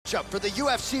matchup for the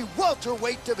UFC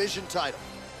welterweight division title.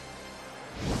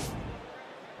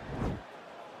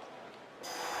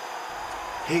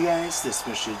 Hey guys, this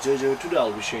is Mr. Jojo. Today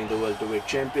I'll be showing the welterweight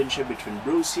championship between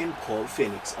Bruce Lee and Paul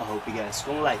Phoenix. I hope you guys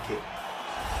gonna like it.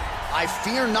 I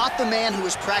fear not the man who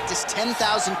has practiced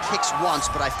 10,000 kicks once,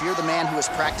 but I fear the man who has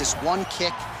practiced one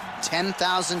kick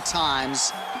 10,000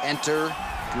 times. Enter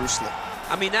Bruce Lee.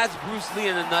 I mean, that's Bruce Lee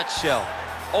in a nutshell.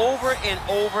 Over and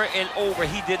over and over,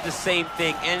 he did the same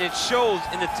thing, and it shows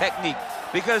in the technique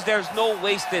because there's no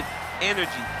wasted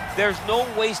energy. There's no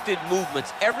wasted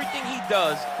movements. Everything he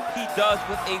does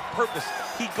with a purpose.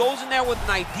 He goes in there with an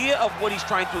idea of what he's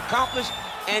trying to accomplish,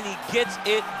 and he gets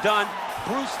it done.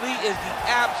 Bruce Lee is the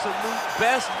absolute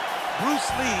best.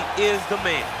 Bruce Lee is the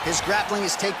man. His grappling,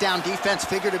 his takedown defense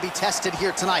figure to be tested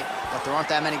here tonight, but there aren't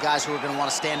that many guys who are going to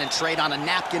want to stand and trade on a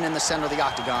napkin in the center of the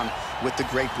octagon with the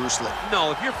great Bruce Lee.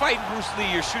 No, if you're fighting Bruce Lee,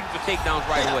 you're shooting for takedowns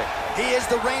right away. He is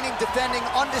the reigning, defending,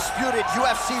 undisputed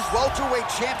UFC welterweight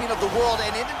champion of the world,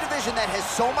 and in a division that has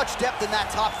so much depth in that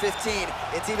top 15,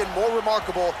 it's even more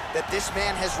remarkable that this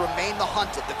man has remained the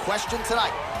hunted. The question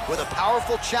tonight, with a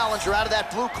powerful challenger out of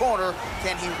that blue corner,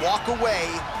 can he walk away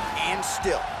and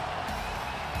still?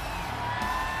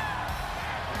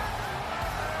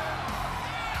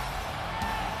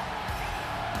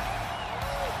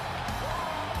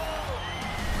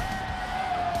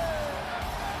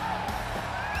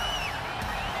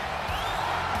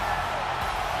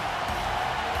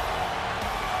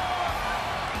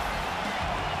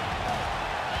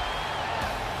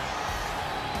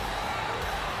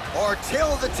 Our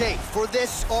tale of the tape for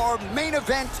this, our main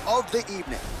event of the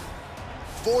evening.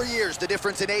 4 years, the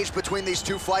difference in age between these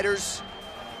two fighters.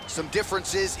 Some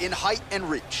differences in height and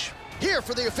reach. Here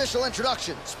for the official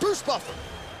introductions, Bruce Buffer.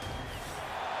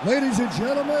 Ladies and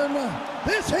gentlemen,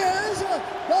 this is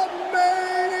the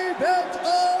main event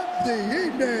of the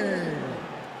evening.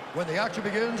 When the action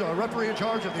begins, our referee in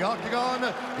charge of the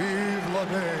octagon, Yves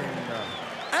Lavigne.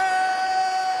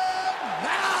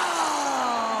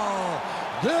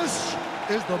 This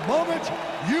is the moment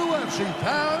UFC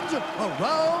fans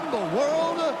around the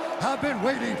world have been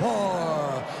waiting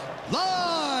for.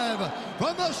 Live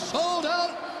from the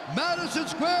sold-out Madison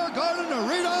Square Garden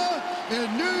Arena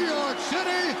in New York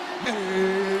City,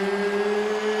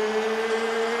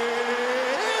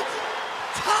 it's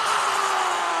time!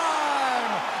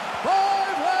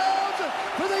 5 rounds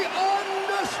for the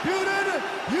undisputed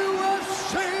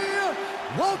UFC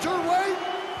welterweight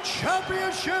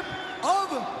championship of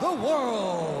the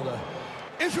world.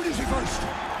 Introducing first,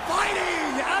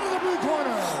 fighting out of the blue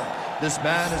corner. This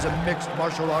man is a mixed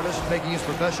martial artist making his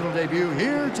professional debut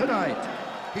here tonight.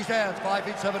 He stands 5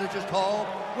 feet 7 inches tall,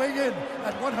 weighing in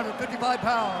at 155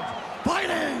 pounds.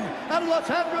 Fighting out of Los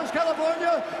Angeles,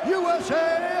 California,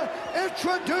 USA,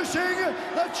 introducing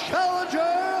the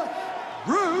challenger,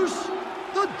 Bruce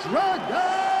the Dragon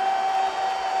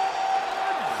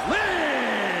Lee.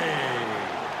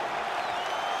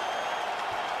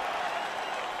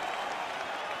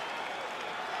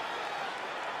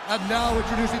 And now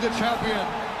introducing the champion,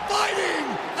 fighting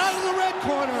out of the red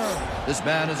corner. This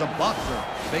man is a boxer,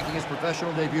 making his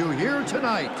professional debut here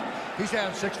tonight. He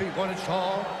stands 6 feet 1 inch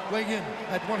tall, weighing in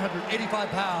at 185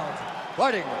 pounds.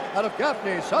 Fighting out of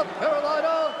Gaffney, South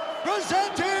Carolina,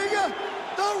 presenting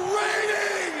the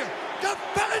reigning,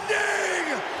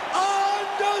 defending,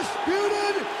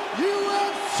 undisputed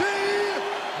UFC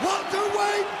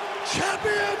welterweight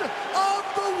champion of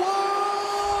the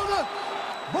world,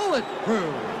 Bullet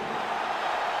Crew.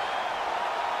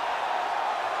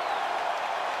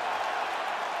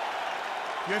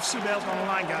 UFC belt on the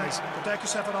line, guys. Protect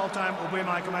yourself at all time, obey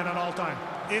my command at all time.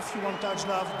 If you want to touch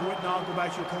love, do it now, go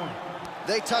back to your corner.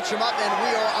 They touch him up and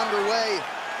we are underway.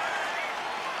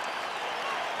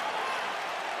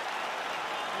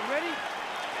 You ready?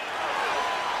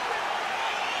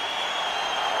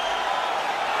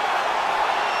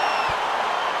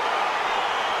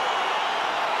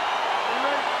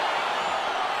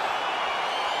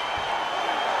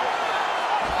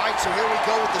 So here we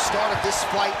go with the start of this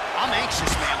fight. I'm anxious,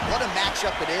 man. What a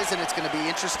matchup it is, and it's going to be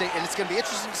interesting. And it's going to be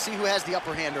interesting to see who has the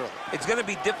upper hand early. It's going to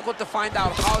be difficult to find out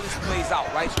how this plays out,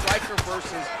 right? Striker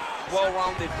versus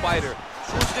well-rounded fighter.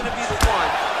 Who's going to be the one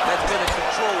that's going to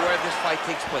control where this fight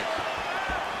takes place?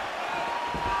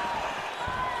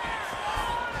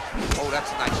 Oh, that's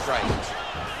a nice strike.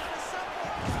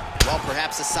 Well,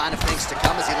 perhaps a sign of things to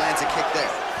come as he lands a kick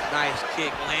there. Nice kick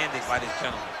landed by this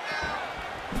gentleman.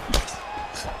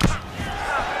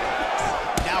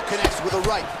 Now connects with a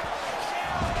right.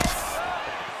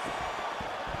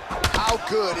 How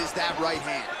good is that right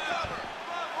hand?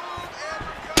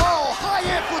 Oh, high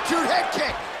amplitude head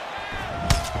kick.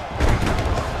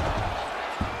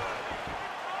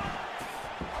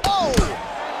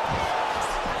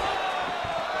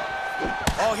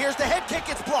 Oh, here's the head kick.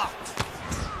 It's blocked.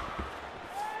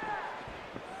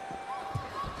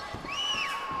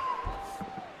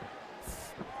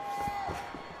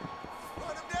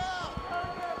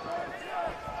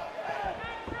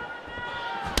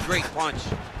 Great punch.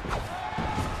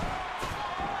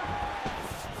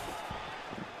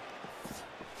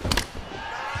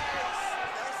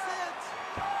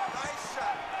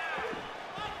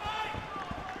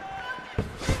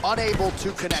 Unable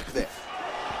to connect there.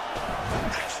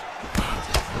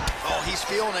 Oh, he's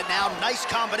feeling it now. Nice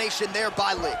combination there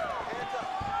by Lee.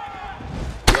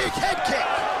 Big head kick.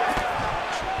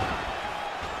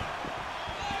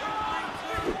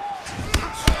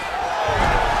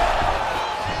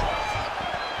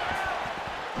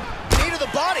 Knee to the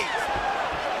body.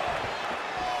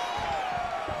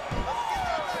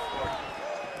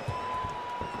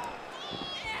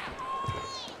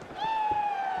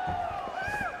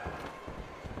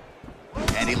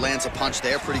 And he lands a punch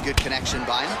there. Pretty good connection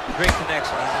by him. Great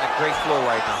connection. He's in a great flow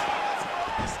right now.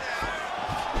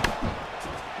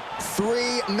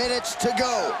 3 minutes to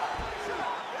go.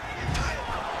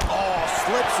 Oh,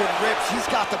 slips and rips. He's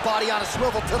got the body on a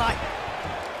swivel tonight.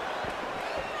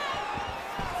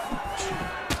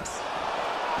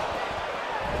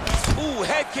 Ooh,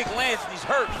 head kick lands and he's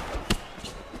hurt.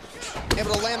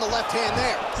 Able to land the left hand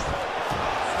there.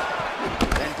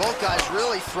 And both guys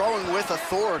really throwing with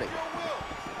authority.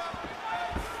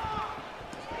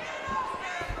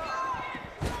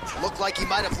 Looked like he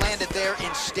might have landed there.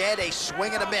 Instead, a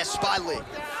swing and a miss by Lee.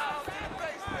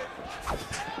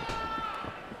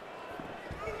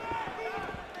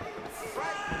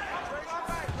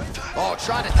 Oh,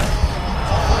 trying to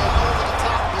over the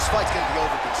top. This fight's going to be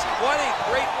over, DC. What a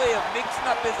great way of mixing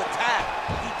up his attack.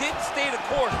 He didn't stay the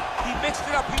course. He mixed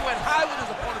it up. He went high when his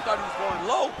opponent thought he was going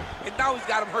low, and now he's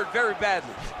got him hurt very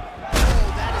badly. Oh,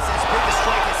 that is as big a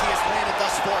strike as he has landed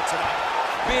thus far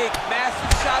tonight. Big, massive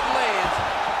shot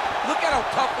lands. Look at how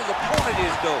tough his opponent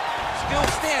is, though. Still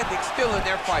standing, still in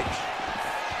their fight.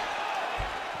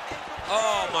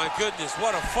 Oh, my goodness,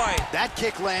 what a fight. That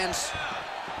kick lands.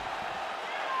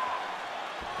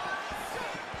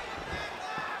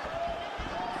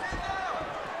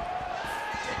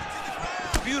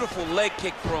 Beautiful leg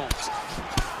kick thrown.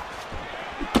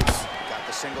 Got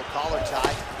the single collar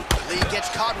tie. Lee gets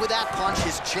caught with that punch.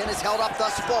 His chin is held up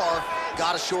thus far.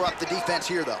 Got to shore up the defense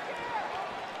here, though.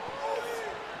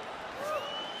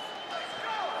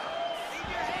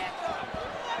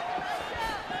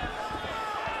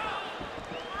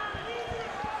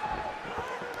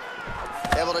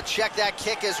 Able to check that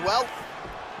kick as well.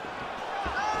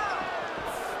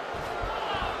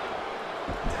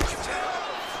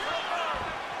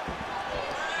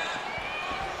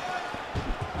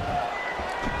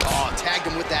 Oh, tagged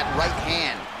him with that right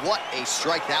hand. What a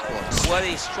strike that was. What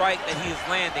a strike that he is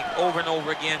landing over and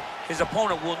over again. His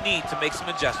opponent will need to make some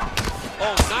adjustments.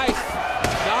 Oh, nice.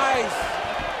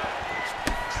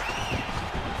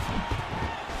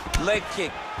 Nice. Leg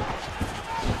kick.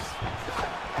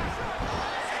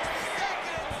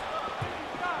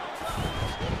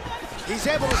 He's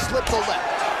able to slip the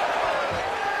left.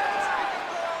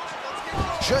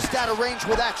 Just out of range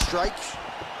with that strike.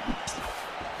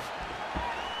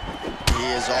 He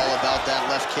is all about that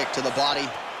left kick to the body.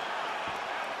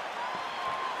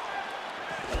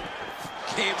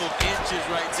 Game of inches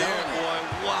right there, boy.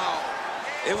 Wow.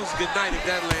 It was a good night if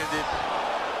that landed.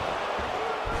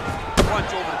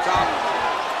 Punch over the top.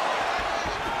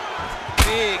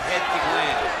 Big head kick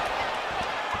land.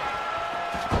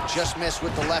 Just missed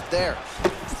with the left there.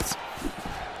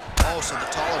 Oh, so the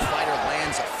taller fighter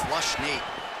lands a flush knee.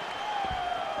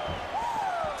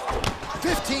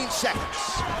 15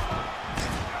 seconds.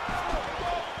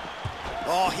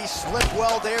 Oh, he slipped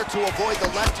well there to avoid the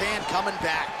left hand coming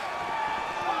back.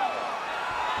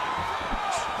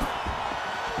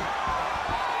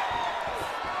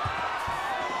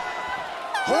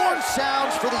 Horn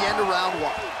sounds for the end of round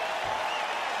one.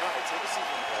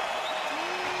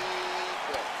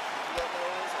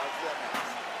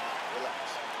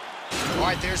 All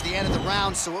right, there's the end of the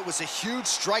round, so it was a huge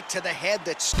strike to the head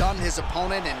that stunned his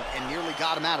opponent and nearly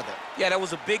got him out of there. Yeah, that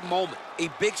was a big moment. A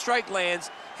big strike lands,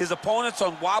 his opponent's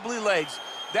on wobbly legs.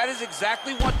 That is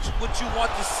exactly what you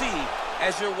want to see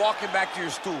as you're walking back to your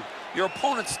stool. Your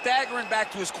opponent staggering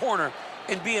back to his corner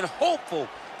and being hopeful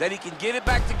that he can get it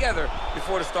back together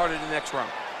before the start of the next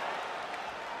round.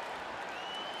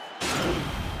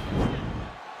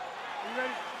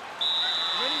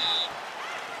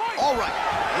 All right,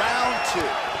 round two.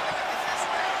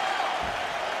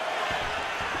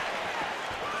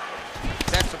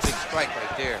 That's a big strike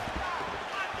right there.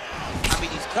 I mean,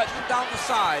 he's cutting them down to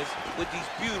size with these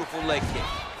beautiful leg kicks.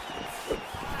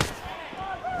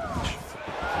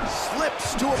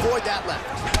 Slips to avoid that left.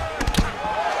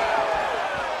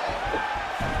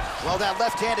 Well, that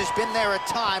left hand has been there at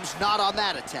times, not on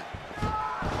that attempt.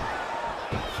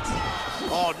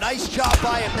 Oh, nice job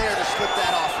by him there to slip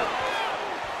that off.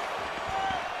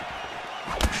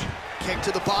 Kick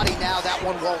to the body now, that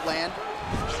one won't land.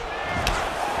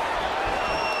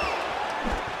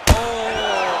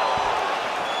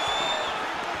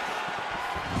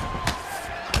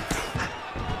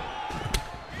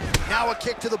 Now a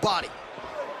kick to the body.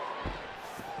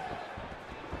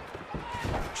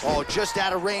 Oh, just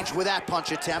out of range with that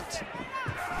punch attempt.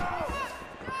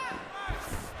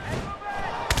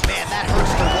 Man, that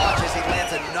hurts to watch as he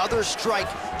lands another strike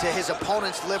to his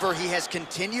opponent's liver. He has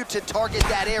continued to target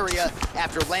that area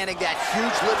after landing that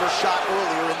huge liver shot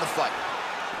earlier in the fight.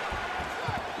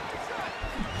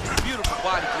 Beautiful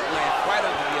body kick land right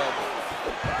under the elbow.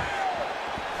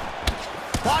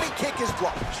 Body kick is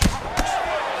blocked.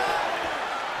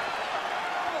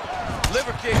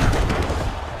 Liver kick.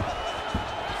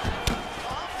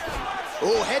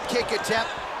 Oh, head kick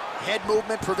attempt. Head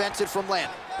movement prevents it from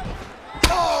landing.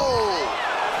 Oh!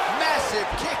 Massive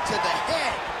kick to the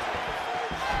head.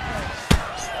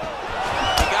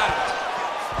 He got it.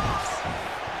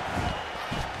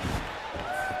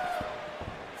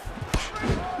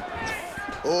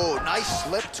 Oh, nice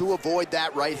slip to avoid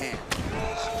that right hand.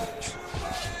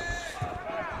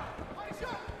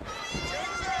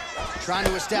 Trying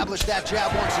to establish that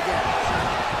jab once again.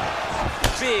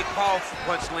 Big, powerful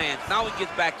punch lands. Now he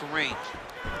gets back to range.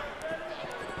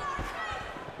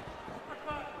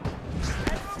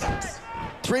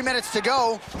 Three minutes to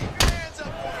go.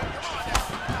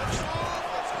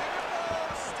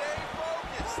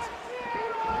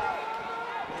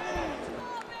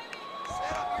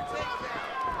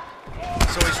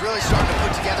 So he's really starting to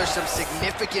put together some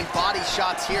significant body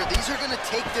shots here. These are going to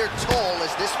take their toll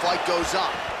as this fight goes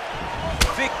on.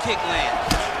 Big kick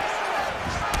lands.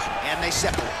 And they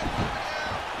separate.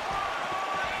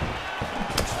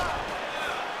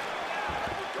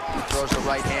 He throws a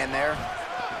right hand there.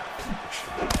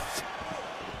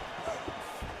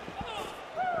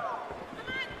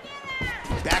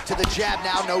 Back to the jab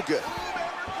now, no good.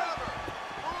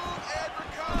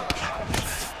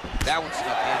 That one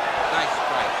snuck in. Nice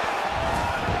strike.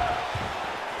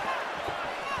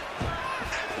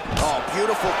 Oh,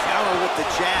 beautiful counter with the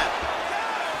jab.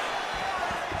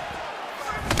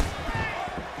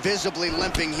 Visibly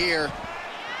limping here.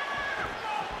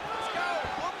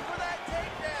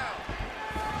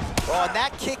 Oh, and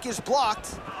that kick is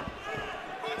blocked.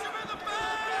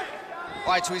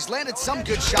 All right, so he's landed some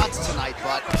good shots tonight,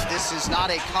 but this is not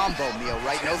a combo meal,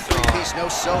 right? No three-piece, no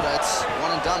soda. It's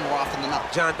one and done more often than not.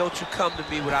 John, don't you come to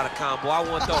me without a combo. I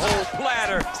want the whole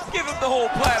platter. Give him the whole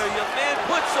platter, young man.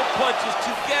 Put some punches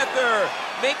together.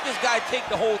 Make this guy take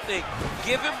the whole thing.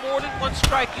 Give him more than one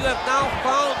strike. You have now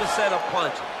found a setup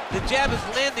punch. The jab is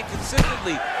landing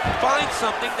consistently. Find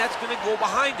something that's going to go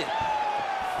behind it.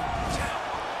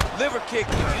 Liver kick.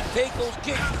 If you take those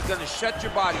kicks, it's going to shut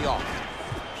your body off.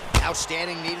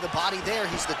 Outstanding knee to the body there.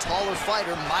 He's the taller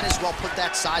fighter. Might as well put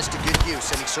that size to good use,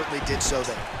 and he certainly did so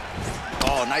there.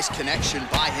 Oh, nice connection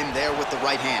by him there with the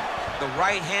right hand. The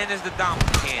right hand is the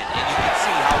dominant hand, and you can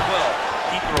see how well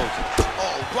he throws it.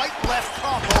 Oh, right-left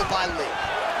combo by Lee.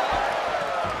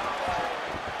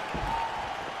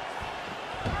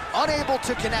 Unable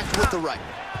to connect with the right.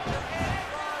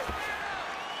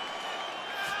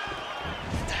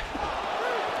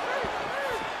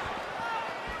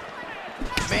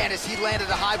 Man, as he landed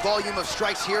a high volume of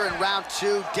strikes here in round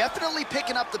two, definitely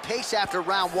picking up the pace after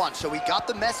round one. So he got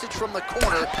the message from the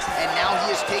corner, and now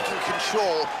he is taking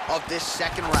control of this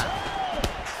second round.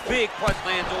 Big punch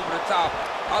lands over the top.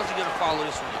 How's he gonna follow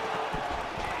this one up?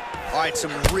 All right,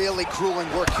 some really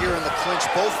grueling work here in the clinch.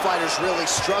 Both fighters really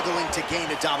struggling to gain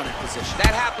a dominant position.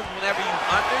 That happens whenever you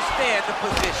understand the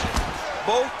position.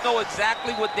 Both know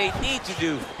exactly what they need to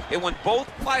do. And when both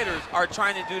fighters are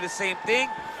trying to do the same thing,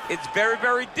 it's very,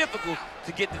 very difficult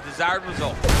to get the desired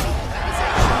result. That is a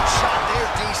huge shot there,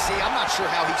 DC. I'm not sure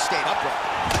how he stayed upright.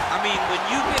 I mean, when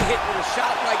you get hit with a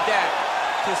shot like that,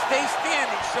 to stay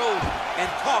standing shows and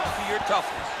talks to your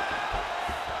toughness.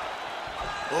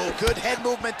 Oh, good head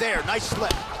movement there. Nice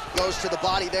slip. Goes to the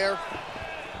body there.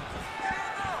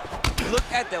 Look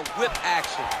at the whip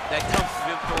action that comes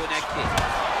from him throwing that kick.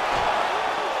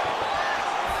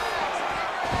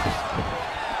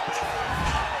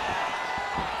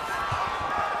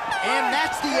 And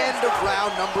that's the end of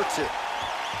round number two.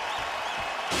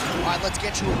 All All right, let's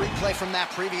get you a replay from that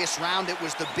previous round. It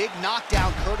was the big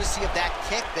knockdown courtesy of that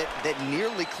kick that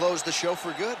nearly closed the show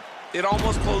for good. It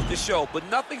almost closed the show, but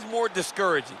nothing's more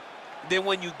discouraging than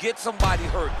when you get somebody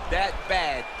hurt that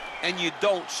bad and you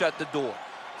don't shut the door.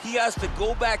 He has to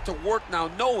go back to work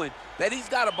now knowing that he's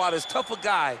got about as tough a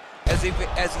guy as he's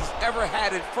ever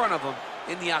had in front of him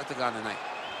in the octagon tonight.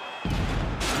 No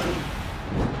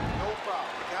problem.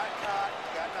 You got caught,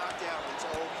 you got knocked down. It's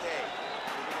okay.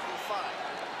 You're going to be fine.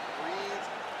 Breathe.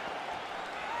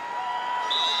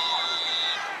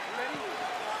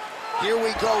 Here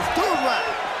we go, third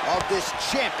round of this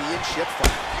championship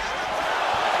fight.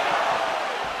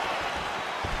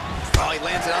 Oh, he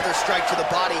lands another strike to the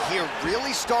body here,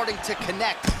 really starting to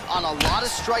connect on a lot of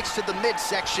strikes to the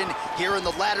midsection here in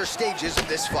the latter stages of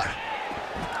this fight.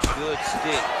 Good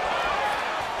stick.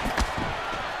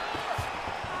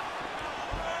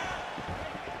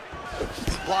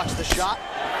 Blocks the shot.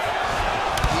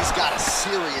 He's got a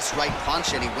serious right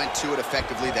punch, and he went to it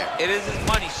effectively there. It is his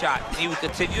money shot, and he will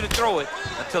continue to throw it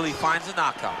until he finds a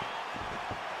knockout.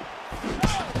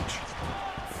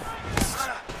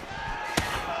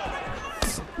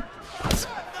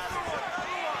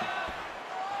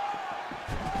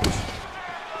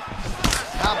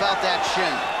 How about that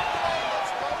chin?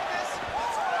 Let's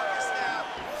focus now.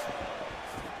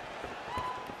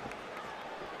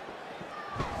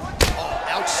 Oh,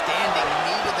 outstanding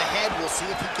knee to the head. We'll see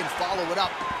if he can follow it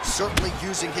up. Certainly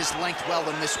using his length well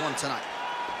in this one tonight.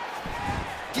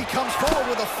 He comes forward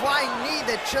with a flying knee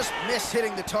that just missed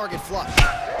hitting the target flush.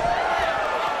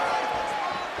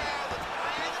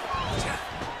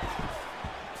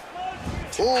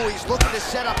 Oh, he's looking to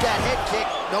set up that head kick.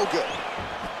 No good.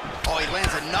 Oh, he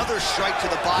lands another strike to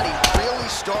the body, really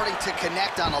starting to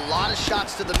connect on a lot of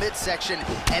shots to the midsection,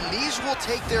 and these will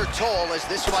take their toll as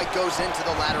this fight goes into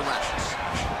the latter rounds.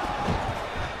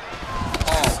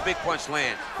 Oh, big punch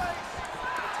land.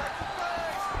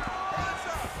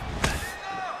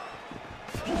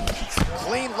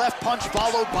 Clean left punch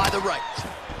followed by the right.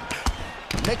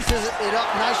 Mixes it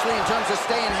up nicely in terms of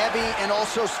staying heavy and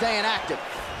also staying active.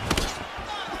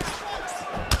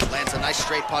 Lands a nice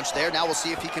straight punch there. Now we'll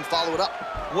see if he can follow it up.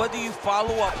 What do you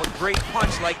follow up a great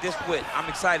punch like this with? I'm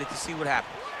excited to see what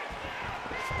happens.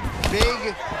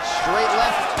 Big, straight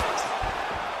left.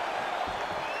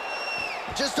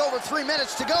 Just over 3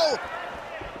 minutes to go.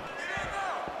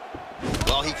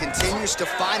 Well, he continues to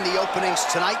find the openings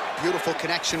tonight. Beautiful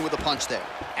connection with a punch there.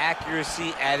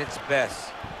 Accuracy at its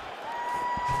best.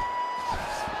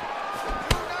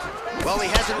 Well, he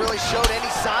hasn't really showed any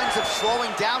signs of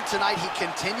slowing down tonight. He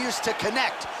continues to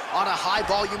connect on a high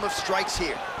volume of strikes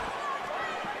here.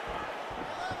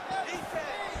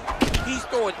 He's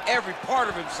throwing every part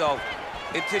of himself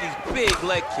into these big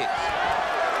leg kicks.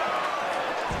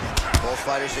 Both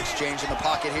fighters exchange in the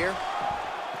pocket here.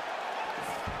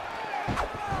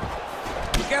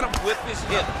 You got him whip his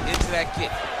hip into that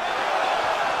kick.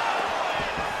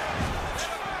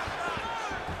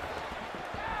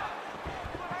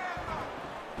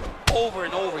 Over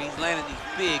and over, he's landing these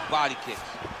big body kicks.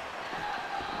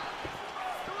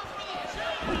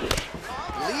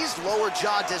 Lee's lower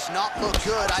jaw does not look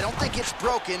good. I don't think it's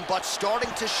broken, but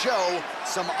starting to show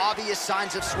some obvious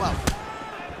signs of swelling.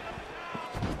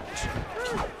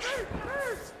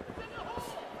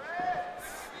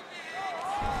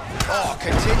 Oh,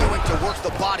 continuing to work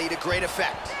the body to great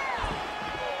effect.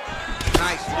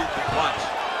 Nice looping punch.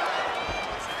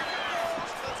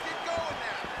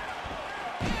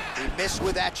 He missed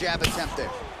with that jab attempt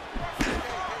there.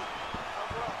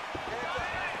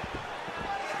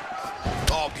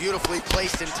 Oh, beautifully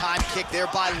placed in time kick there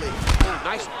by Lee. Ooh,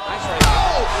 nice right hand.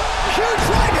 Oh, huge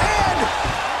right hand!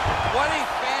 What a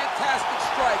fantastic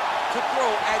strike to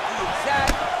throw at the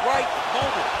exact right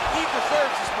moment. He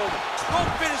deserves this moment. Go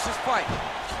finish this fight.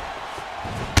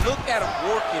 Look at him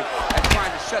working at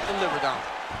trying to shut the liver down.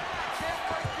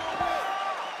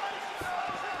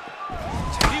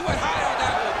 He went high on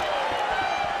that one.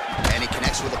 And he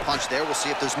connects with a punch there. We'll see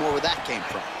if there's more where that came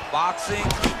from. Boxing,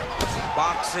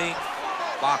 boxing,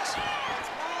 boxing.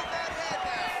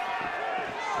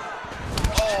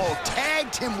 Oh,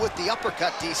 tagged him with the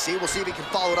uppercut, DC. We'll see if he can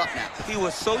follow it up now. He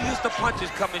was so used to punches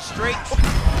coming straight. Over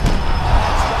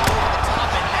the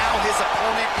top, and now his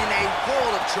opponent in a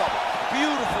world of trouble.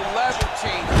 Beautiful lever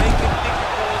change, making Nick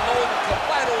go low and come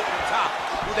right over the top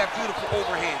with that beautiful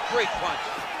overhand. Great punch.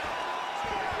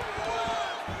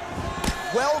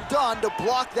 Well done to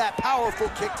block that powerful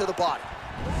kick to the body.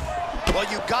 Well,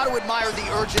 you've got to admire the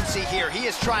urgency here. He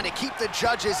is trying to keep the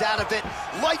judges out of it,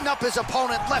 lighten up his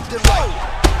opponent left and right.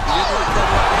 Oh,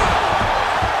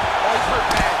 he's hurt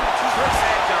bad. He's hurt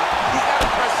bad, John. He's got to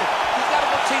press him. He's got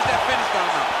to go chase that finish down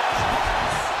now.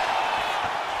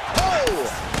 Oh!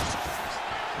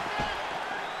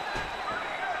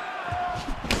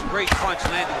 Great punch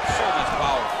landing with so much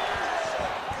power.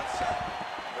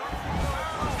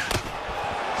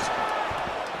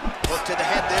 Hook to the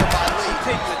head there by Lee.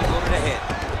 Continue to go to the head.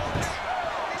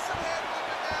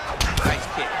 Nice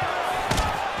kick.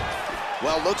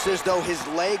 Well, looks as though his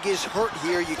leg is hurt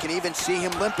here. You can even see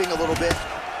him limping a little bit.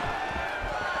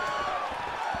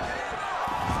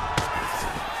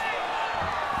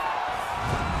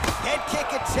 Head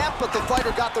kick attempt, but the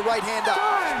fighter got the right hand up.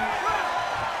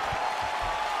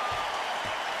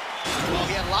 Well,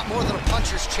 he had a lot more than a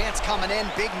puncher's chance coming in.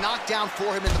 Big knockdown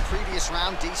for him in the previous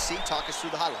round. DC, talk us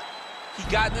through the highlight. He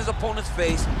got in his opponent's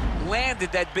face,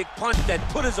 landed that big punch that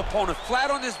put his opponent flat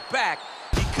on his back.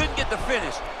 He couldn't get the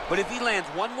finish, but if he lands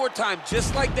one more time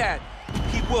just like that,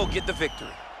 he will get the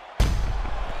victory.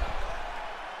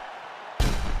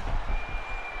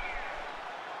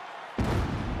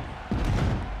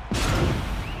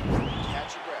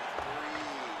 Catch your breath.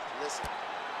 Breathe. Listen,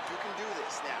 you can do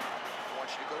this now. I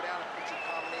want you to go down and put your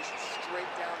combination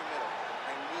straight down the middle.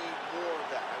 I need more of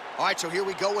that. All right, so here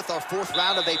we go with our fourth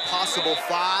round of a possible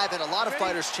 5, and a lot of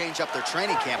fighters change up their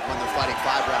training camp when they're fighting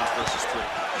 5 rounds versus 3.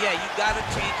 Yeah, you gotta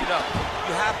change it up.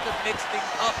 You have to mix things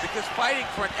up because fighting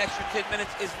for an extra 10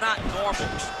 minutes is not normal.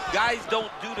 Guys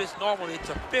don't do this normally. It's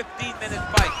a 15-minute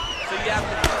fight. So you have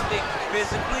to do things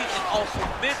physically and also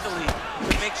mentally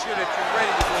to make sure that you're ready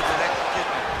to go that extra 10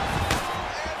 minutes.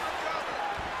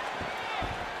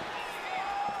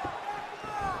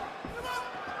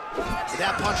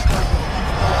 That punch fight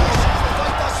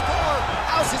thus far.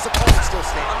 How's his opponent still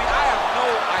standing? I mean, I have no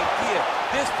idea.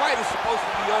 This fight is supposed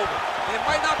to be over. And it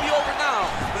might not be over now,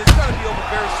 but it's gonna be over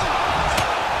very soon.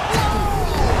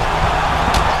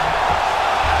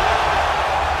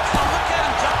 Now look at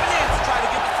him jumping in to try to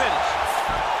get the finish.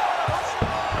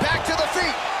 Back to the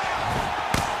feet.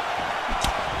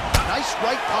 Nice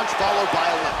right punch followed by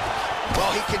a left.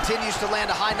 Well, he continues to land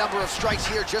a high number of strikes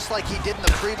here, just like he did in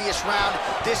the previous round.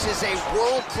 This is a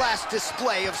world-class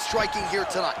display of striking here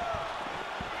tonight.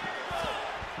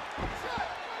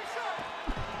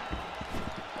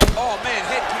 Oh, man,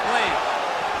 head kick land.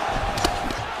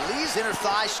 Lee's inner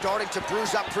thigh starting to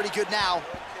bruise up pretty good now.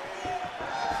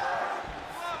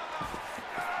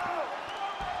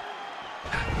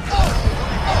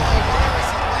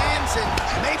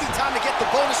 Maybe time to get the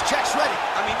bonus checks ready.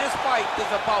 I mean, this fight is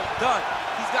about done.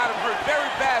 He's got him hurt very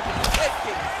bad with his head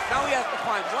kick. Now he has to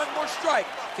find one more strike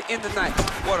to end the night.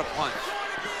 What a punch.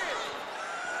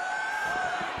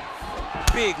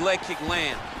 Big leg kick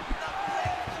land.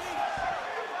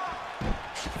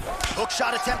 Hook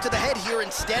shot attempt to the head here.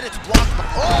 Instead, it's blocked.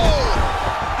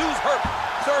 Oh! Dude's hurt.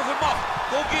 Serve him up.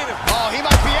 Go get him. Oh, he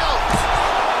might be out.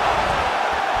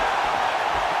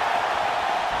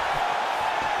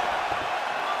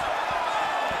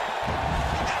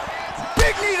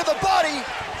 Knee to the body.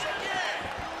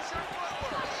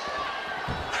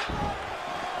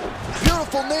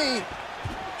 Beautiful knee.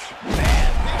 Man,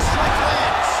 big strike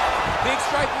lands. Big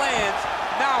strike lands.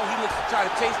 Now he looks to try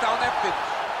to chase down that finish.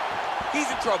 He's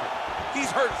in trouble. He's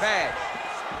hurt bad.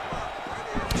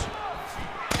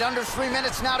 Under 3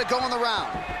 minutes now to go in the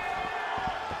round.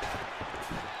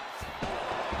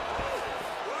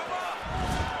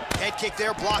 Head kick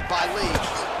there, blocked by Lee.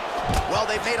 Well,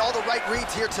 they've made all the right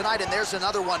reads here tonight, and there's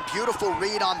another one. Beautiful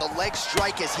read on the leg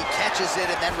strike as he catches it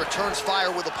and then returns fire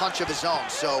with a punch of his own.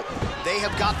 So they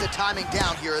have got the timing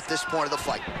down here at this point of the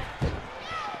fight.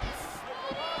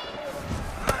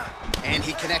 And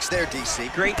he connects there, DC.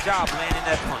 Great job landing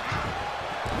that punch.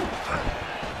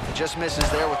 Just misses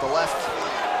there with the left.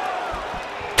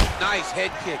 Nice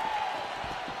head kick.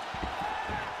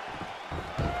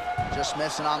 Just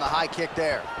missing on the high kick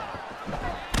there.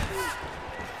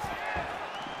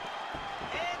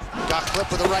 Got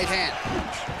clipped with the right hand.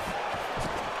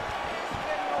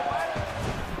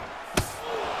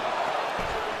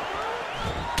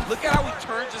 Look at how he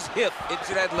turns his hip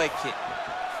into that leg kick.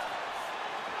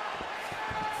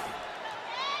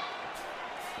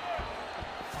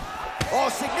 Oh,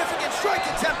 significant strike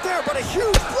attempt there, but a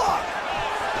huge block.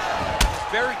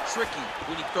 It's very tricky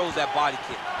when he throws that body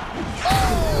kick.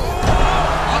 Oh!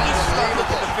 He needs to start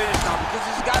looking to finish now because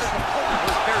he's got his opponent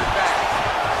hurt very bad.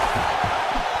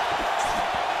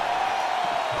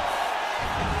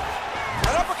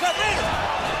 An uppercut later.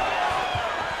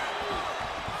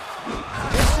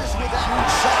 This is with that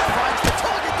huge shot, finds the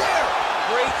target there.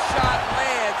 Great shot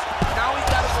lands. Now he's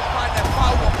got to go find that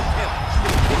follow-up with him.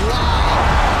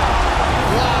 Wow.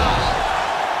 Wow.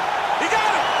 He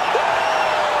got him.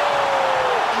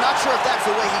 I'm not sure if that's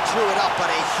the way he drew it up, but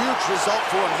a huge result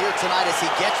for him here tonight as he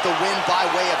gets the win by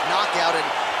way of knockout, and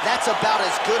that's about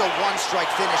as good a one-strike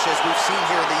finish as we've seen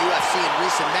here in the UFC in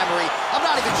recent memory. I'm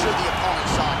not even sure the opponent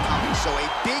saw it coming, so a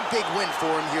big, big win for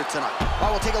him here tonight.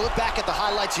 All right, we'll take a look back at the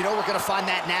highlights. You know we're going to find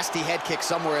that nasty head kick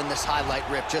somewhere in this highlight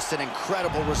rip. Just an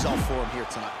incredible result for him here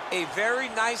tonight. A very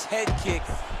nice head kick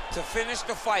to finish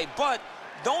the fight, but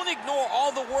don't ignore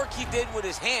all the work he did with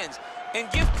his hands, and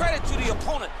give credit to the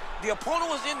opponent. The opponent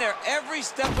was in there every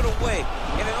step of the way,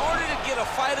 and in order to get a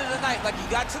fight of the night like he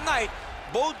got tonight,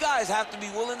 both guys have to be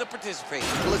willing to participate.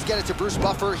 Well, let's get it to Bruce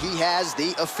Buffer. He has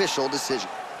the official decision.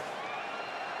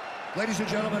 Ladies and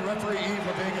gentlemen, referee Yves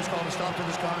Leving has called a stop to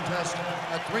this contest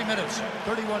at 3 minutes,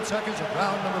 31 seconds of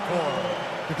round number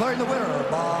 4. Declaring the winner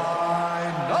by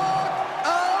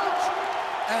knockout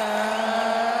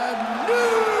and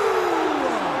new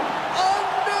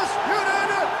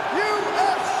undisputed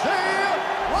UFC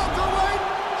welterweight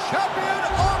champion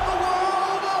of the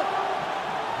world,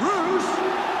 Bruce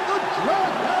the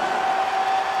Dragon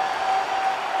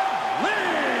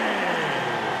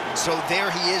Lee. So there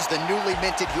he is, the newly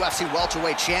minted UFC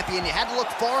welterweight champion. You had to look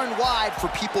far and wide for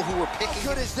people who were picking. How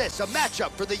good is this? A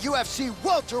matchup for the UFC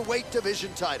welterweight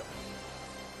division title.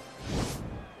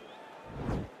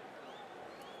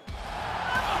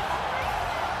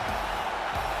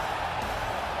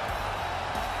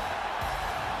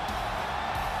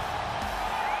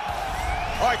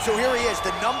 All right, so here he is, the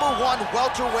 #1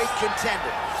 welterweight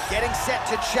contender, getting set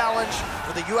to challenge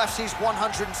for the UFC's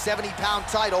 170-pound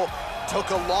title.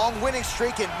 Took a long winning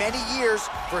streak in many years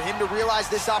for him to realize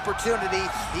this opportunity.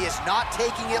 He is not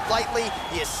taking it lightly.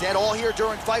 He has said all here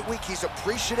during fight week he's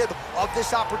appreciative of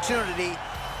this opportunity,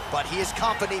 but he is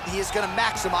confident he is going to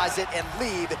maximize it and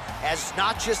leave as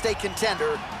not just a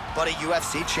contender, but a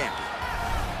UFC champion.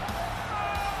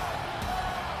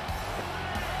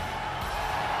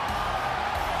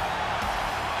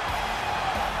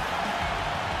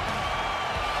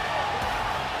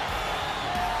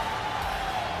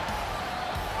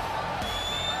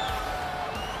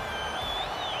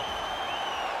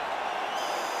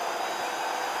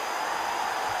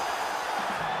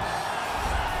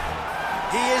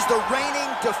 He is the reigning,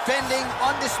 defending,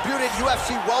 undisputed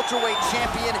UFC welterweight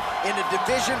champion in a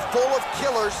division full of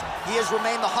killers. He has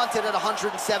remained the hunted at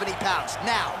 170 pounds.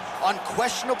 Now,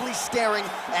 unquestionably staring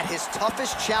at his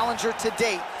toughest challenger to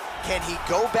date, can he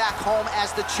go back home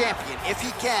as the champion? If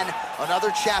he can,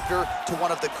 another chapter to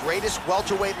one of the greatest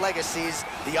welterweight legacies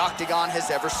the Octagon has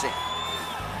ever seen.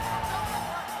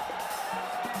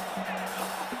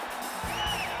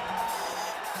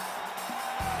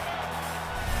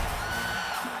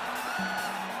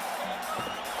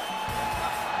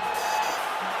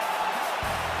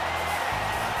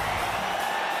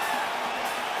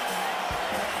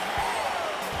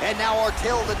 And now our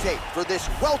tale of the tape for this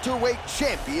welterweight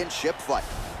championship fight.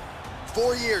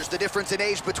 4 years, the difference in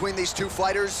age between these two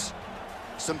fighters.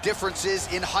 Some differences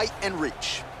in height and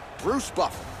reach. Bruce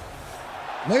Buffer.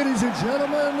 Ladies and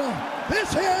gentlemen, this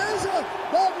is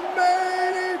the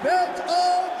main event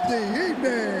of the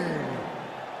evening.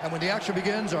 And when the action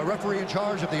begins, our referee in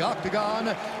charge of the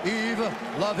Octagon, Yves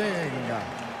Leving.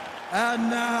 And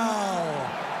now,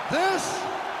 this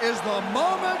is the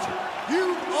moment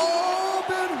you've all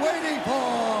been waiting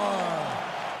for.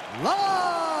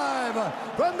 Live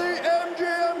from the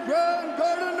MGM Grand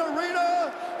Garden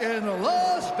Arena in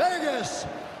Las Vegas.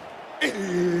 It's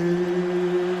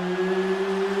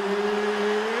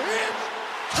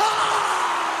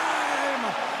time!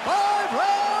 5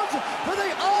 rounds for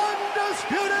the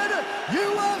undisputed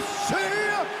UFC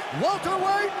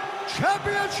welterweight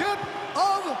championship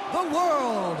of the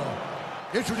world.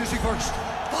 Introducing first,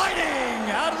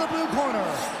 fighting out of the blue corner.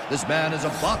 This man is a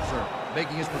boxer,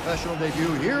 making his professional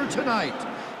debut here tonight.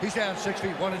 He stands 6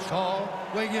 feet 1 inch tall,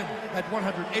 weighing in at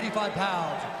 185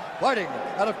 pounds. Fighting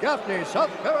out of Gaffney, South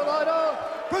Carolina,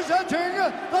 presenting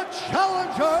the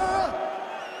challenger,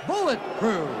 Bullet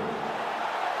Crew.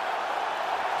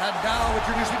 And now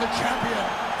introducing the champion,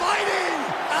 fighting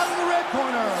out of the red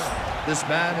corner. This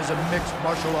man is a mixed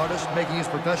martial artist, making his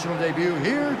professional debut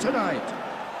here tonight.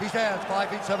 He stands 5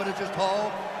 feet 7 inches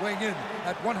tall, weighing in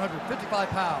at 155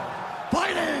 pounds.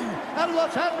 Fighting out of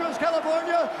Los Angeles,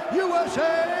 California,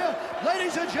 USA,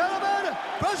 ladies and gentlemen,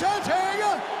 presenting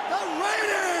the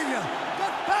reigning,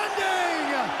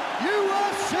 defending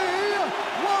UFC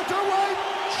welterweight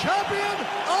champion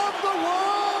of the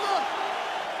world,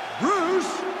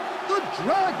 Bruce the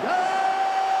Dragon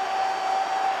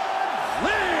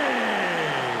Lee.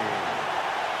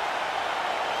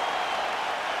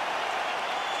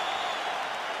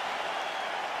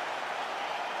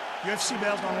 UFC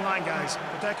belt on the line, guys.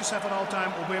 Protect yourself at all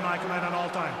time, obey my command at all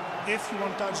time. If you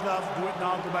want to touch love, do it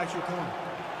now, go back to your corner.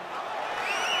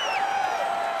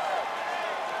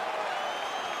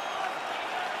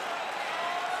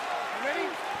 Ready?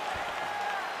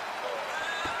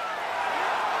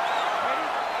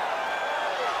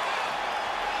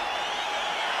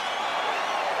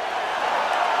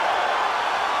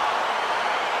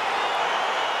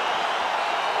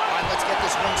 Let's get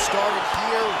this one started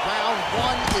here. Round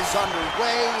one is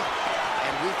underway,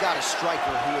 and we've got a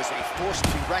striker who is a force to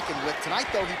be reckoned with. Tonight,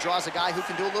 though, he draws a guy who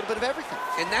can do a little bit of everything.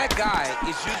 And that guy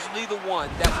is usually the one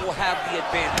that will have the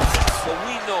advantage. But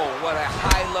we know what a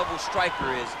high-level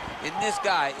striker is, and this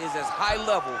guy is as high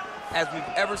level as we've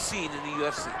ever seen in the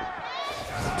UFC. You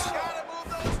gotta move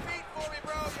those feet for me,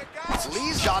 bro. You got to.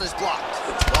 Lee's shot is blocked.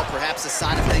 Well, perhaps a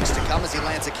sign of things to come as he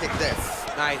lands a kick there.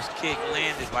 Nice kick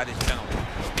landed by this gentleman.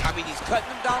 I mean, he's cutting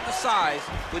them down to size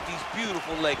with these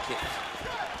beautiful leg kicks.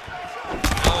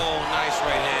 Oh, nice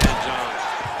right hand, John.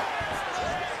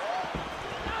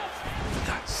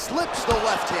 Slips the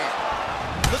left hand.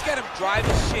 Look at him drive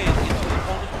his shin into the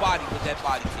opponent's body with that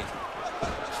body kick.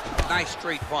 Nice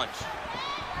straight punch.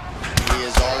 He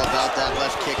is all about that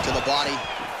left kick to the body.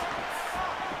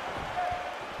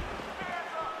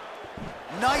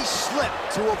 Nice slip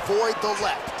to avoid the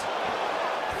left.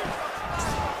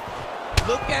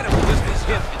 Look at him twist his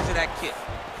hip into that kick.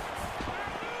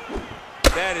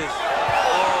 That is,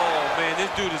 oh man, this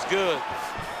dude is good.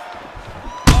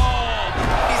 Oh!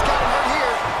 He's got him hurt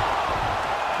here.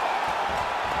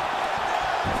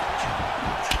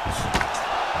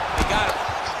 They got him.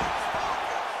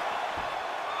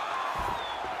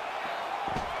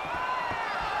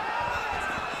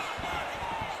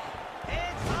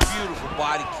 Beautiful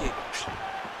body kick.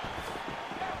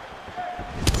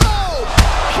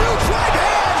 Huge right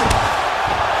hand!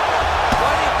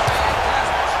 What a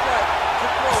fantastic strike to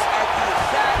throw at the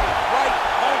exact right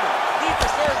moment. He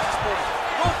deserves this moment.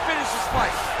 Go finish his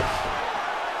fight.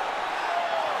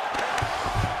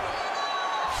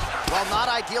 Well,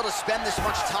 not ideal to spend this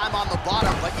much time on the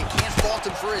bottom, but you can't fault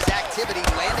him for his activity.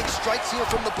 Landing strikes here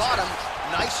from the bottom.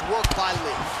 Nice work by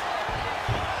Lee.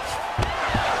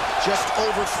 Just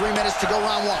over 3 minutes to go,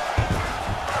 round one.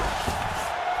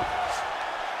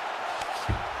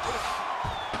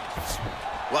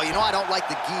 Well, you know, I don't like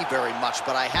the gi very much,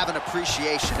 but I have an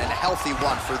appreciation and a healthy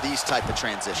one for these type of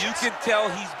transitions. You can tell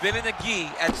he's been in a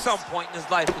gi at some point in his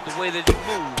life with the way that he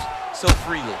moves so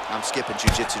freely. I'm skipping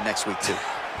jiu-jitsu next week, too.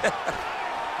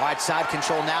 All right, side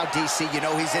control now, DC. You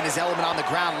know he's in his element on the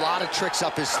ground. A lot of tricks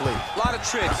up his sleeve. A lot of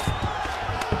tricks.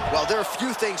 Well, there are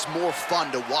few things more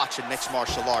fun to watch in mixed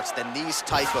martial arts than these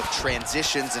type of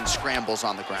transitions and scrambles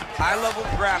on the ground. High-level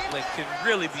grappling can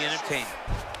really be entertaining.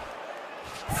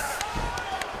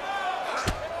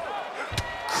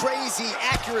 Crazy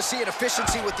accuracy and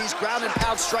efficiency with these ground and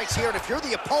pound strikes here. And if you're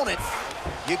the opponent,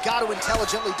 you got to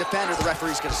intelligently defend or the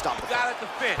referee's going to stop it. You got to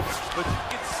defend, but you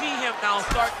can see him now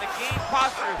starting to gain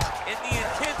posture, and the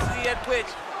intensity at which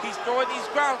he's throwing these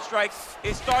ground strikes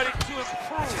is starting to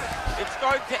improve. It's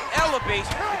starting to elevate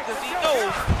because he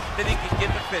knows that he can get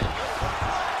the finish.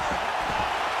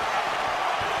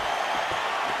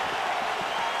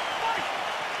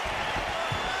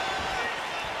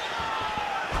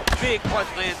 Big punch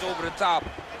lands over the top.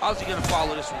 How's he gonna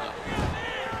follow this one up?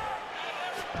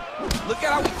 Look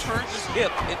at how he turns his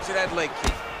hip into that leg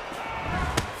kick.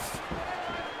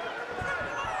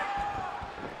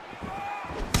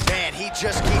 Man, he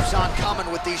just keeps on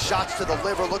coming with these shots to the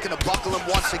liver, looking to buckle him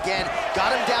once again.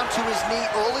 Got him down to his knee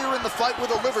earlier in the fight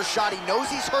with a liver shot. He knows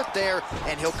he's hurt there,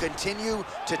 and he'll continue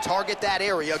to target that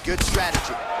area. Good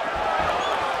strategy.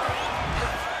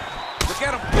 Look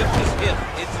at him whip his hip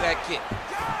into that kick.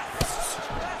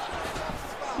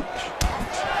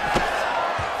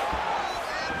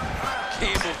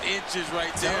 Game of inches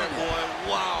right there, boy.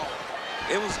 Wow.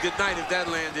 It was good night if that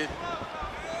landed.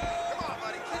 Come on,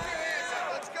 buddy. Keep your hands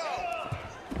up. Let's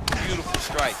go. Beautiful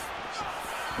strike.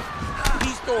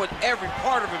 He's throwing every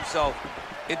part of himself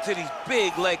into these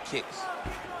big leg kicks.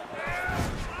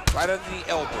 Right under the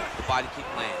elbow, the body kick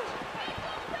lands.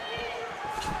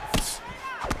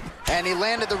 And he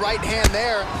landed the right hand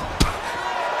there.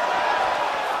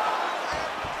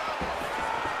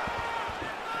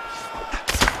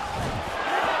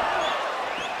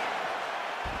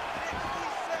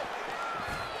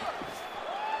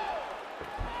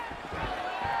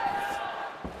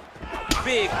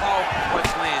 Big, powerful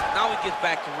punch lands. Now he gets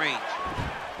back to range.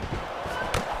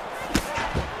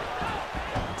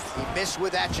 He missed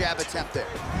with that jab attempt there.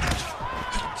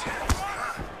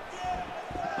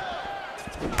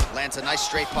 Lands a nice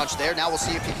straight punch there. Now we'll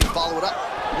see if he can follow it up.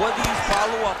 What do you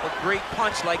follow up a great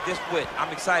punch like this with?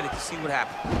 I'm excited to see what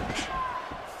happens.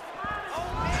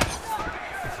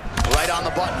 Right on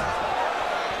the button.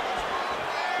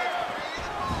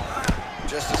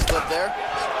 Just a slip there.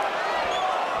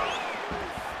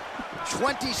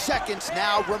 20 seconds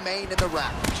now remain in the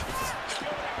round.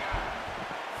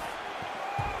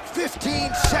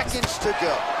 15 seconds to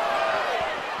go.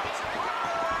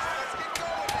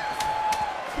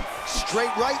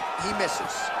 Straight right, he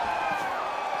misses.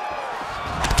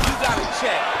 You gotta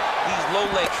check these low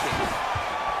leg kicks.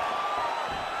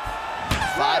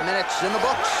 5 minutes in the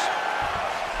books.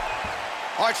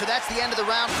 All right, so that's the end of the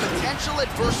round. Potential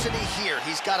adversity here.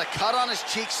 He's got a cut on his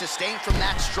cheek sustained from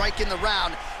that strike in the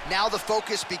round. Now the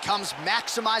focus becomes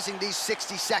maximizing these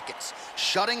 60 seconds,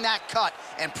 shutting that cut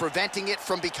and preventing it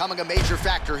from becoming a major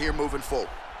factor here moving forward.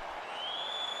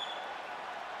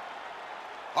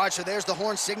 All right, so there's the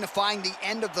horn signifying the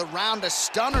end of the round. A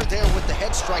stunner there with the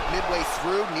head strike midway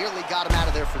through. Nearly got him out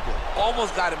of there for good.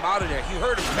 Almost got him out of there. He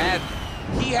hurt him badly.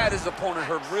 He had his opponent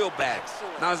hurt real bad.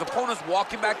 Now his opponent's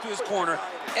walking back to his corner.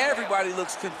 Everybody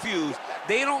looks confused.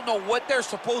 They don't know what they're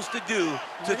supposed to do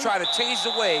to try to change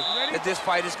the way that this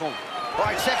fight is going. All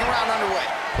right, second round underway.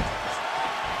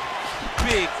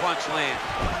 Big punch land.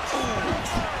 Ooh.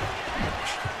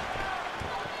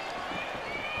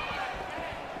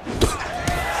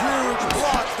 Huge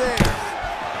block there.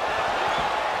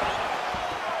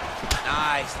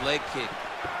 Nice leg kick.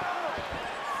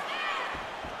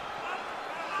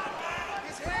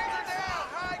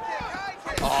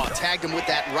 Oh, tagged him with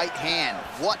that right hand.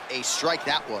 What a strike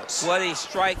that was. What a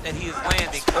strike that he is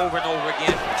landing over and over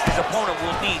again. His opponent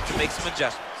will need to make some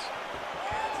adjustments.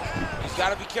 He's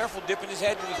got to be careful dipping his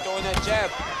head when he's throwing that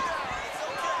jab.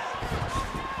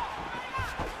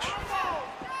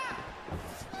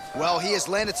 Well, he has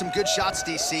landed some good shots,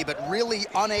 DC, but really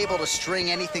unable to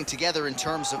string anything together in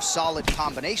terms of solid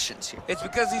combinations here. It's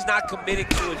because he's not committing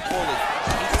to it fully.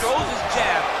 He throws his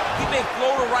jab. He may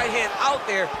throw the right hand out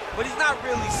there, but he's not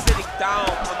really sitting down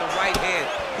on the right hand.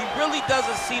 He really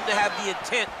doesn't seem to have the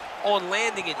intent on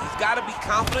landing it. He's got to be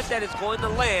confident that it's going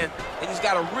to land, and he's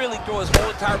got to really throw his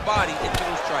whole entire body into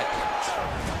those strikes.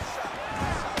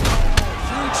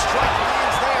 Huge strike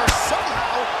lands there.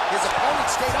 Somehow, his opponent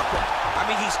stayed upright. I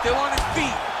mean, he's still on his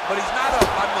feet, but he's not up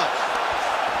by much.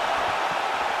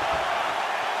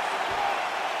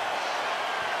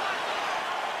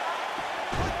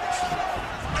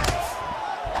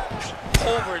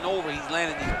 Over and over, he's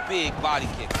landing these big body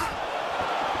kicks.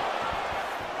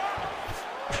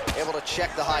 Able to check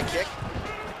the high kick.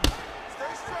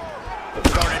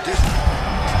 Starting to do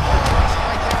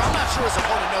right there. I'm not sure his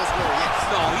opponent knows where he is.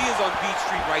 No, he is on Beach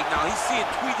Street right now. He's seeing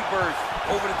Tweety Bird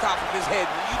over the top of his head.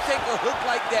 When you take a hook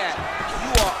like that,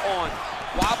 you are on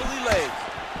wobbly legs.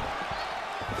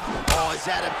 Oh, is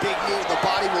that a big knee to the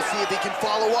body? We'll see if he can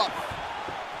follow up.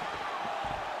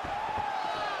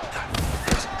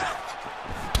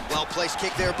 Well-placed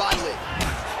kick there by Lee.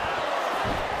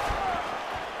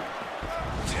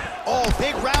 Oh,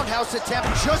 big roundhouse attempt,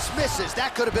 just misses.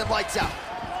 That could have been lights out.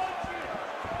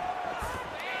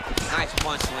 Nice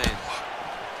punch land.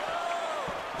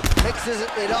 Mixes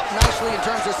it up nicely in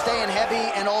terms of staying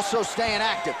heavy and also staying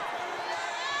active.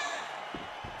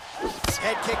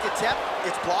 Head kick attempt,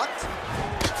 it's blocked.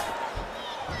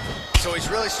 So he's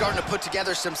really starting to put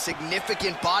together some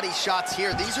significant body shots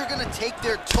here. These are gonna take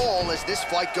their toll as this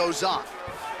fight goes on.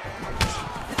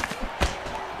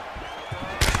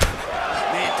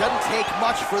 Man, it doesn't take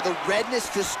much for the redness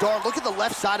to start. Look at the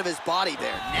left side of his body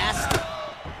there, nasty.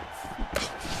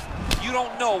 You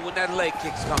don't know when that leg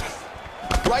kick's coming.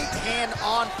 Right hand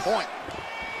on point.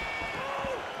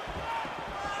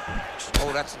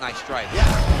 Oh, that's a nice strike. Yeah.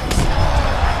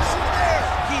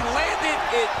 He landed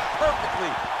it perfectly.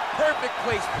 Perfect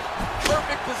placement,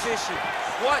 perfect position.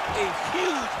 What a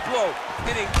huge blow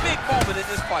in a big moment in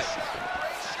this fight.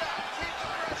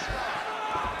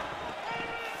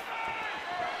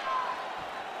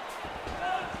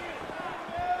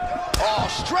 Oh,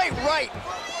 straight right.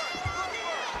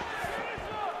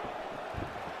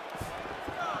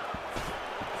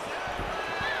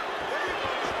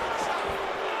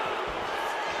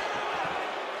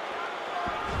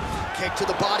 Kick to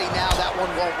the body now, that one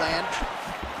won't land.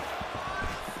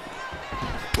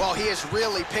 Well, he has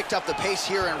really picked up the pace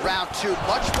here in round two.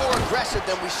 Much more aggressive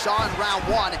than we saw in round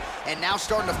one, and now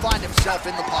starting to find himself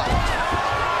in the pocket.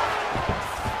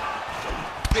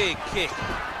 Big kick.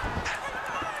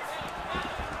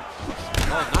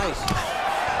 Oh, nice.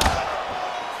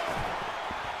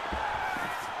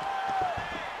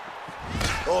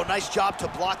 Oh, nice job to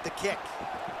block the kick.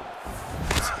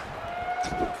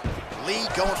 Lee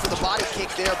going for the body kick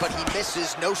there, but he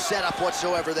misses. No setup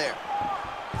whatsoever there.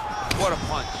 What a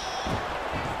punch.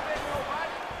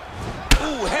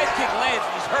 Ooh, head kick lands,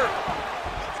 he's hurt.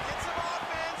 Let's get some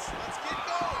offense. Let's get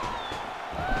going.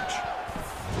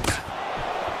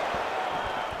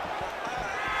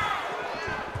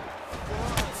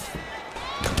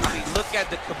 I mean, look at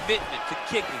the commitment to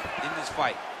kicking in this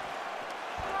fight.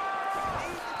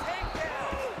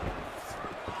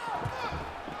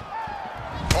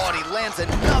 Oh, and he lands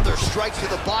another strike to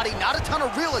the body. Not a ton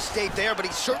of real estate there, but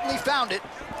he certainly found it.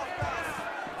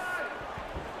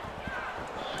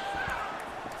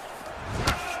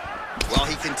 Well,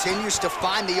 he continues to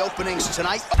find the openings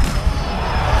tonight. Oh,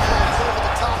 over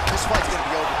the top. This fight's going to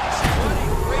be over.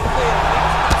 Great way of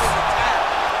mixing up his attack.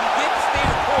 He didn't stay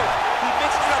the course. He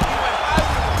mixed it up. He went high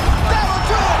with it. That'll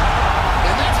do it!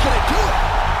 And that's going to do it.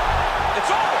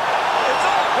 It's over. It's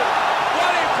over.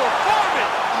 What a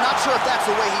performance. I'm not sure if that's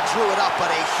the way he drew it up, but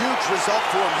a huge result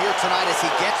for him here tonight as he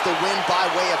gets the win by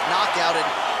way of knockout. And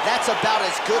that's about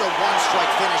as good a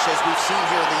one-strike finish as we've seen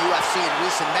here in the UFC in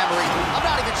recent memory. I'm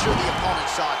not even sure the opponent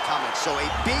saw it coming, so a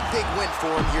big, big win for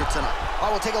him here tonight. All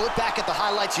right, we'll take a look back at the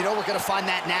highlights. You know we're going to find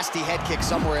that nasty head kick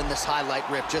somewhere in this highlight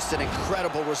rip. Just an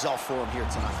incredible result for him here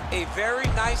tonight. A very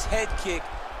nice head kick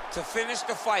to finish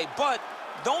the fight, but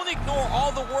don't ignore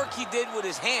all the work he did with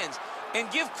his hands. And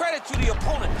give credit to the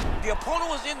opponent. The opponent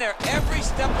was in there every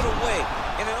step of the way.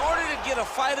 And in order to get a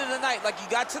fight of the night like you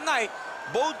got tonight,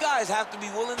 both guys have to be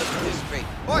willing to participate.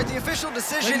 All right, the official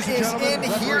decision is in.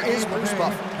 Here is Bruce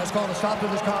Buffer. Has called a stop to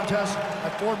this contest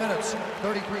at 4 minutes,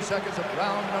 33 seconds of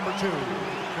round number 2.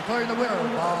 Declaring the winner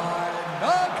by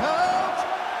knockout.